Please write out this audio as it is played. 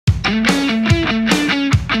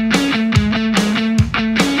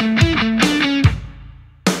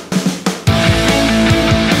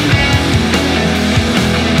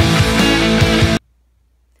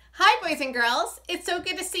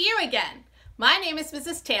My name is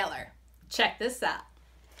Mrs. Taylor. Check this out.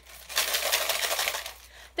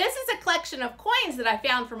 This is a collection of coins that I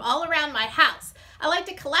found from all around my house. I like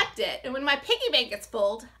to collect it, and when my piggy bank gets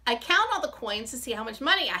full, I count all the coins to see how much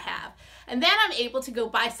money I have, and then I'm able to go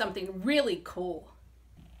buy something really cool.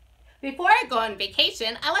 Before I go on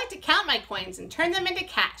vacation, I like to count my coins and turn them into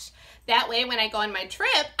cash. That way, when I go on my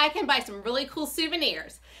trip, I can buy some really cool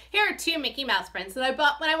souvenirs. Here are two Mickey Mouse prints that I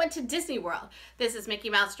bought when I went to Disney World. This is Mickey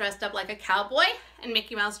Mouse dressed up like a cowboy and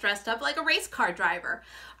Mickey Mouse dressed up like a race car driver.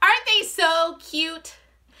 Aren't they so cute?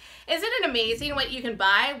 Isn't it amazing what you can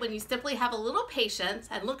buy when you simply have a little patience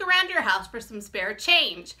and look around your house for some spare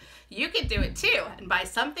change? You can do it too and buy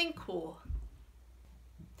something cool.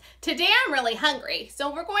 Today I'm really hungry,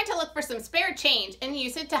 so we're going to look for some spare change and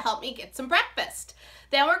use it to help me get some breakfast.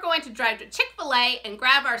 Then we're going to drive to Chick-fil-A and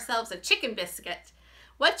grab ourselves a chicken biscuit.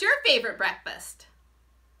 What's your favorite breakfast?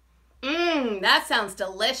 That sounds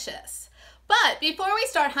delicious. But before we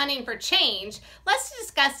start hunting for change, let's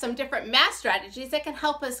discuss some different math strategies that can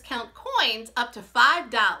help us count coins up to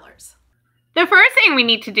 $5. The first thing we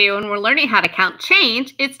need to do when we're learning how to count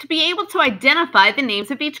change is to be able to identify the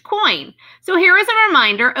names of each coin. So here is a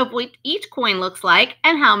reminder of what each coin looks like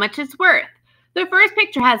and how much it's worth. The first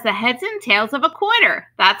picture has the heads and tails of a quarter.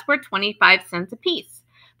 That's worth 25 cents a piece.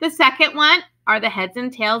 The second one are the heads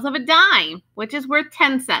and tails of a dime, which is worth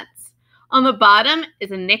 10 cents. On the bottom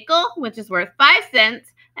is a nickel, which is worth 5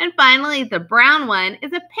 cents. And finally, the brown one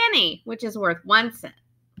is a penny, which is worth 1 cent.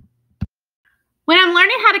 When I'm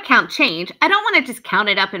learning how to count change, I don't want to just count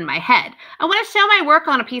it up in my head. I want to show my work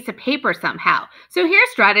on a piece of paper somehow. So here's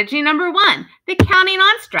strategy number 1, the counting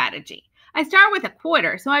on strategy. I start with a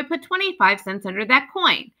quarter, so I put 25 cents under that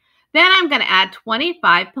coin. Then I'm going to add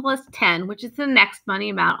 25 plus 10, which is the next money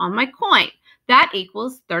amount on my coin. That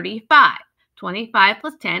equals 35. 25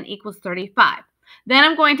 plus 10 equals 35. Then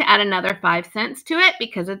I'm going to add another 5 cents to it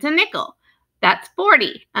because it's a nickel. That's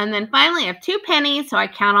 40. And then finally I have 2 pennies, so I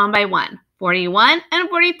count on by 1. 41 and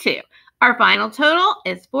 42. Our final total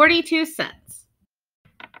is 42 cents.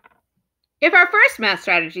 If our first math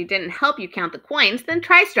strategy didn't help you count the coins, then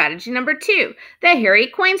try strategy number 2, the hairy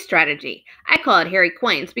coin strategy. I call it hairy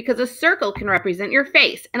coins because a circle can represent your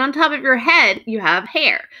face, and on top of your head, you have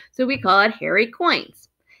hair. So we call it hairy coins.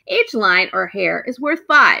 Each line or hair is worth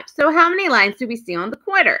 5. So how many lines do we see on the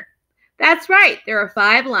quarter? That's right, there are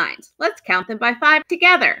 5 lines. Let's count them by 5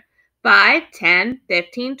 together. 5, 10,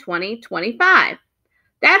 15, 20, 25.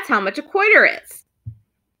 That's how much a quarter is.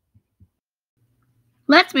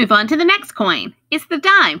 Let's move on to the next coin. It's the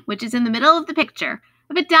dime, which is in the middle of the picture.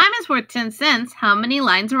 If a dime is worth 10 cents, how many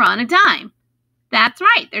lines are on a dime? That's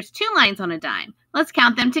right, there's 2 lines on a dime. Let's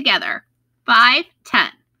count them together. 5, 10.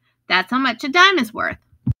 That's how much a dime is worth.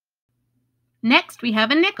 Next, we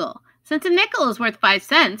have a nickel. Since a nickel is worth 5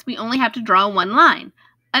 cents, we only have to draw 1 line.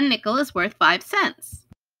 A nickel is worth 5 cents.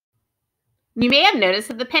 You may have noticed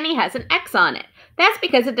that the penny has an X on it. That's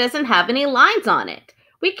because it doesn't have any lines on it.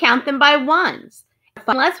 We count them by ones.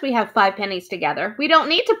 Unless we have 5 pennies together, we don't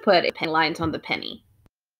need to put lines on the penny.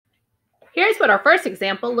 Here's what our first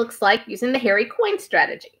example looks like using the hairy coin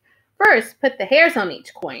strategy. First, put the hairs on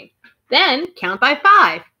each coin. Then, count by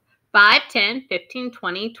 5. 5, 10, 15,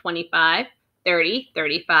 20, 25, 30,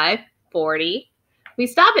 35, 40. We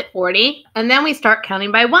stop at 40, and then we start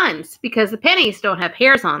counting by ones because the pennies don't have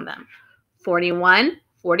hairs on them. 41,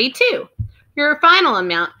 42. Your final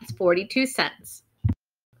amount is 42 cents.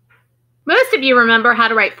 Most of you remember how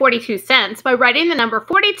to write 42 cents by writing the number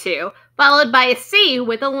 42 followed by a C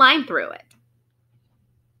with a line through it.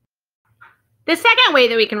 The second way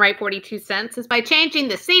that we can write 42 cents is by changing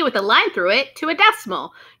the C with a line through it to a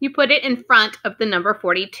decimal. You put it in front of the number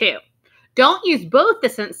 42. Don't use both the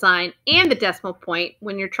cent sign and the decimal point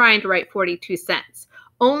when you're trying to write 42 cents.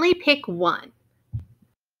 Only pick one.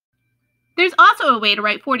 There's also a way to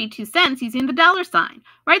write 42 cents using the dollar sign.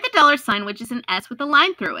 Write the dollar sign, which is an S with a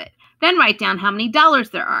line through it. Then write down how many dollars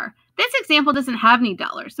there are. This example doesn't have any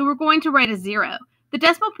dollars, so we're going to write a 0. The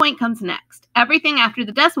decimal point comes next. Everything after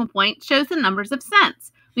the decimal point shows the numbers of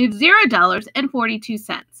cents. We have $0 and 42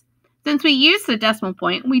 cents. Since we use the decimal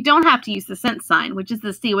point, we don't have to use the cent sign, which is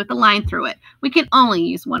the C with a line through it. We can only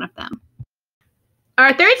use one of them.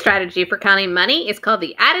 Our third strategy for counting money is called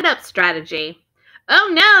the added up strategy. Oh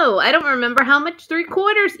no, I don't remember how much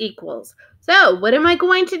 3/4 equals. So what am I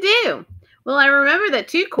going to do? Well, I remember that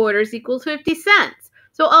 2/4 equals 50 cents.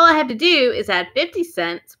 So all I have to do is add 50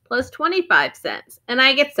 cents plus 25 cents, and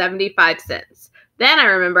I get 75 cents. Then I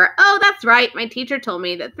remember, oh, that's right, my teacher told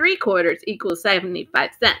me that 3/4 equals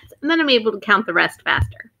 75 cents, and then I'm able to count the rest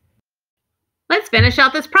faster. Let's finish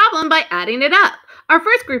out this problem by adding it up. Our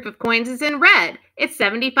first group of coins is in red. It's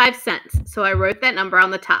 75 cents, so I wrote that number on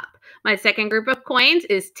the top. My second group of coins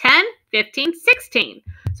is 10, 15, 16.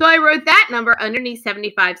 So I wrote that number underneath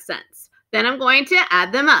 75 cents. Then I'm going to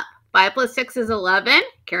add them up. 5 plus 6 is 11.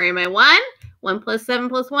 Carry my 1. 1 plus 7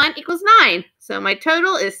 plus 1 equals 9. So my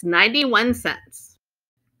total is 91 cents.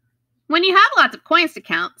 When you have lots of coins to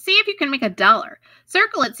count, see if you can make a dollar.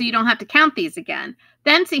 Circle it so you don't have to count these again.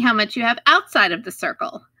 Then see how much you have outside of the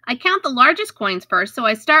circle. I count the largest coins first, so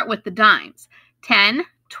I start with the dimes. 10,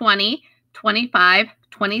 20, 25,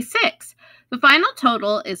 26. The final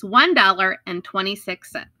total is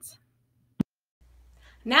 $1.26.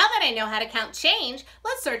 Now that I know how to count change,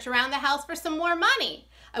 let's search around the house for some more money.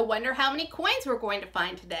 I wonder how many coins we're going to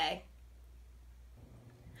find today.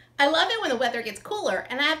 I love it when the weather gets cooler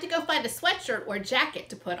and I have to go find a sweatshirt or jacket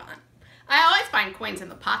to put on. I always find coins in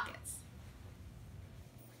the pockets.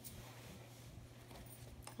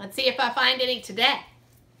 Let's see if I find any today.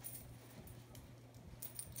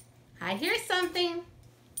 I hear something.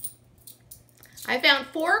 I found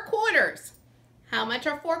 4 quarters. How much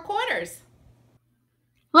are 4 quarters?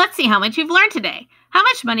 Let's see how much you've learned today. How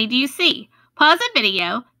much money do you see? Pause the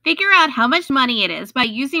video, figure out how much money it is by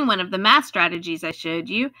using one of the math strategies I showed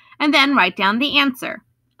you, and then write down the answer.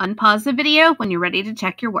 Unpause the video when you're ready to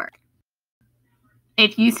check your work.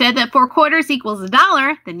 If you said that 4 quarters equals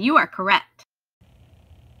 $1, then you are correct.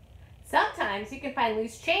 Sometimes you can find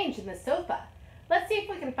loose change in the sofa. Let's see if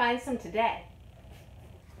we can find some today.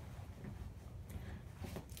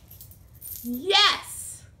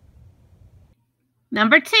 Yes!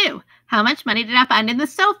 Number 2, how much money did I find in the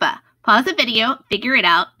sofa? Pause the video, figure it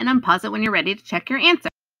out, and unpause it when you're ready to check your answer.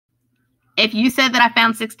 If you said that I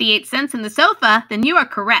found 68 cents in the sofa, then you are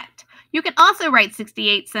correct. You can also write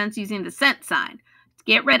 68 cents using the cent sign. To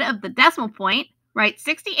get rid of the decimal point, write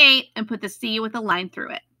 68 and put the C with a line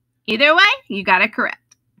through it. Either way, you got it correct.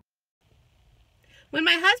 When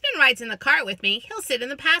my husband rides in the car with me, he'll sit in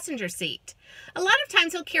the passenger seat. A lot of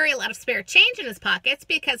times he'll carry a lot of spare change in his pockets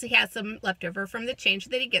because he has some left over from the change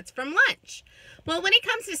that he gets from lunch. Well, when he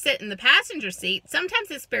comes to sit in the passenger seat, sometimes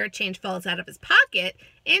his spare change falls out of his pocket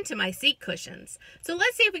into my seat cushions. So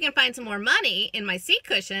let's see if we can find some more money in my seat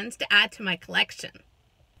cushions to add to my collection.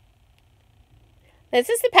 This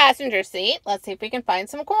is the passenger seat. Let's see if we can find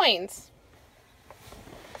some coins.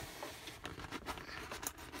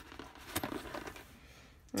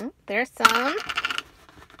 There's some.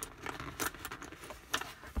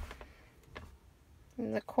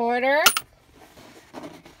 And the quarter.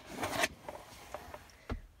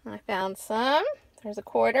 I found some. There's a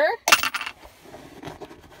quarter.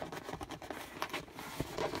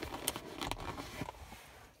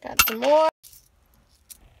 Got some more.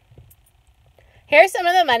 Here's some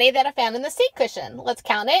of the money that I found in the seat cushion. Let's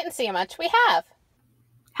count it and see how much we have.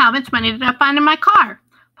 How much money did I find in my car?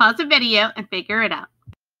 Pause the video and figure it out.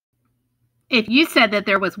 If you said that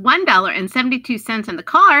there was $1.72 in the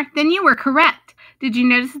car, then you were correct. Did you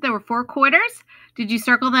notice that there were 4 quarters? Did you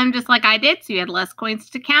circle them just like I did so you had less coins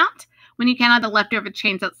to count? When you counted the leftover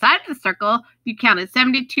change outside of the circle, you counted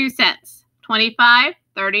 72 cents. 25,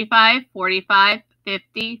 35, 45,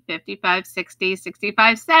 50, 55, 60,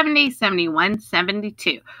 65, 70, 71,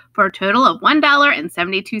 72, for a total of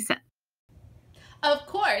 $1.72. Of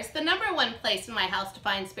course, the number 1 place in my house to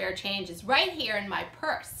find spare change is right here in my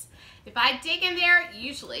purse. If I dig in there,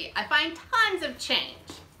 usually I find tons of change.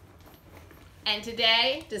 And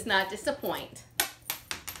today does not disappoint.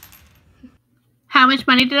 How much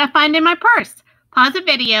money did I find in my purse? Pause the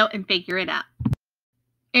video and figure it out.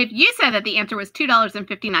 If you said that the answer was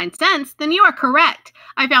 $2.59, then you are correct.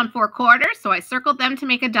 I found 4 quarters, so I circled them to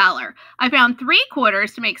make $1. I found 3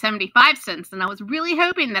 quarters to make 75 cents, and I was really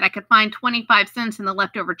hoping that I could find 25 cents in the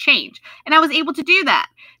leftover change, and I was able to do that.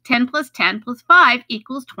 10 plus 10 plus 5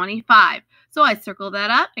 equals 25, so I circled that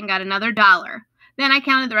up and got another $1. Then I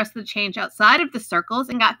counted the rest of the change outside of the circles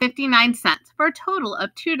and got 59 cents, for a total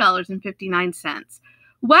of $2.59.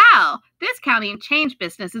 Wow, this counting change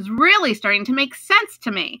business is really starting to make sense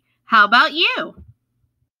to me. How about you?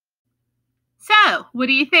 So, what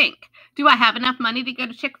do you think? Do I have enough money to go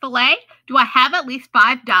to Chick-fil-A? Do I have at least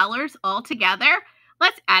 $5 altogether?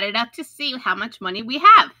 Let's add it up to see how much money we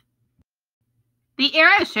have. The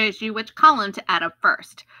arrow shows you which column to add up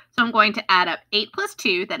first. So I'm going to add up 8 plus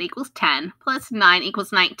 2, that equals 10, plus 9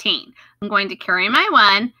 equals 19. I'm going to carry my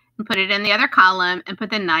 1 and put it in the other column and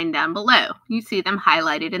put the 9 down below. You see them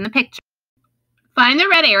highlighted in the picture. Find the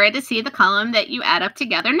red arrow to see the column that you add up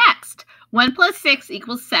together next. 1 plus 6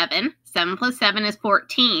 equals 7. 7 plus 7 is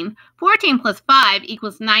 14. 14 plus 5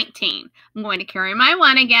 equals 19. I'm going to carry my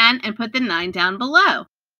 1 again and put the 9 down below.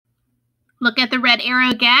 Look at the red arrow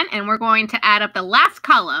again, and we're going to add up the last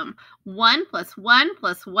column. 1 plus 1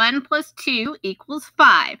 plus 1 plus 2 equals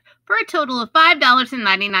 5, for a total of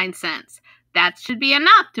 $5.99. That should be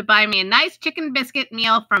enough to buy me a nice chicken biscuit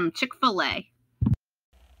meal from Chick-fil-A.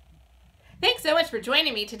 Thanks so much for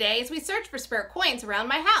joining me today as we search for spare coins around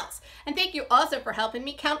my house. And thank you also for helping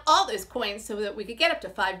me count all those coins so that we could get up to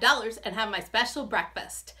 $5 and have my special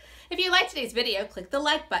breakfast. If you liked today's video, click the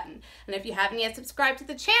like button. And if you haven't yet subscribed to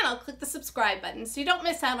the channel, click the subscribe button so you don't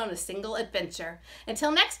miss out on a single adventure.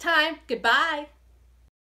 Until next time, goodbye.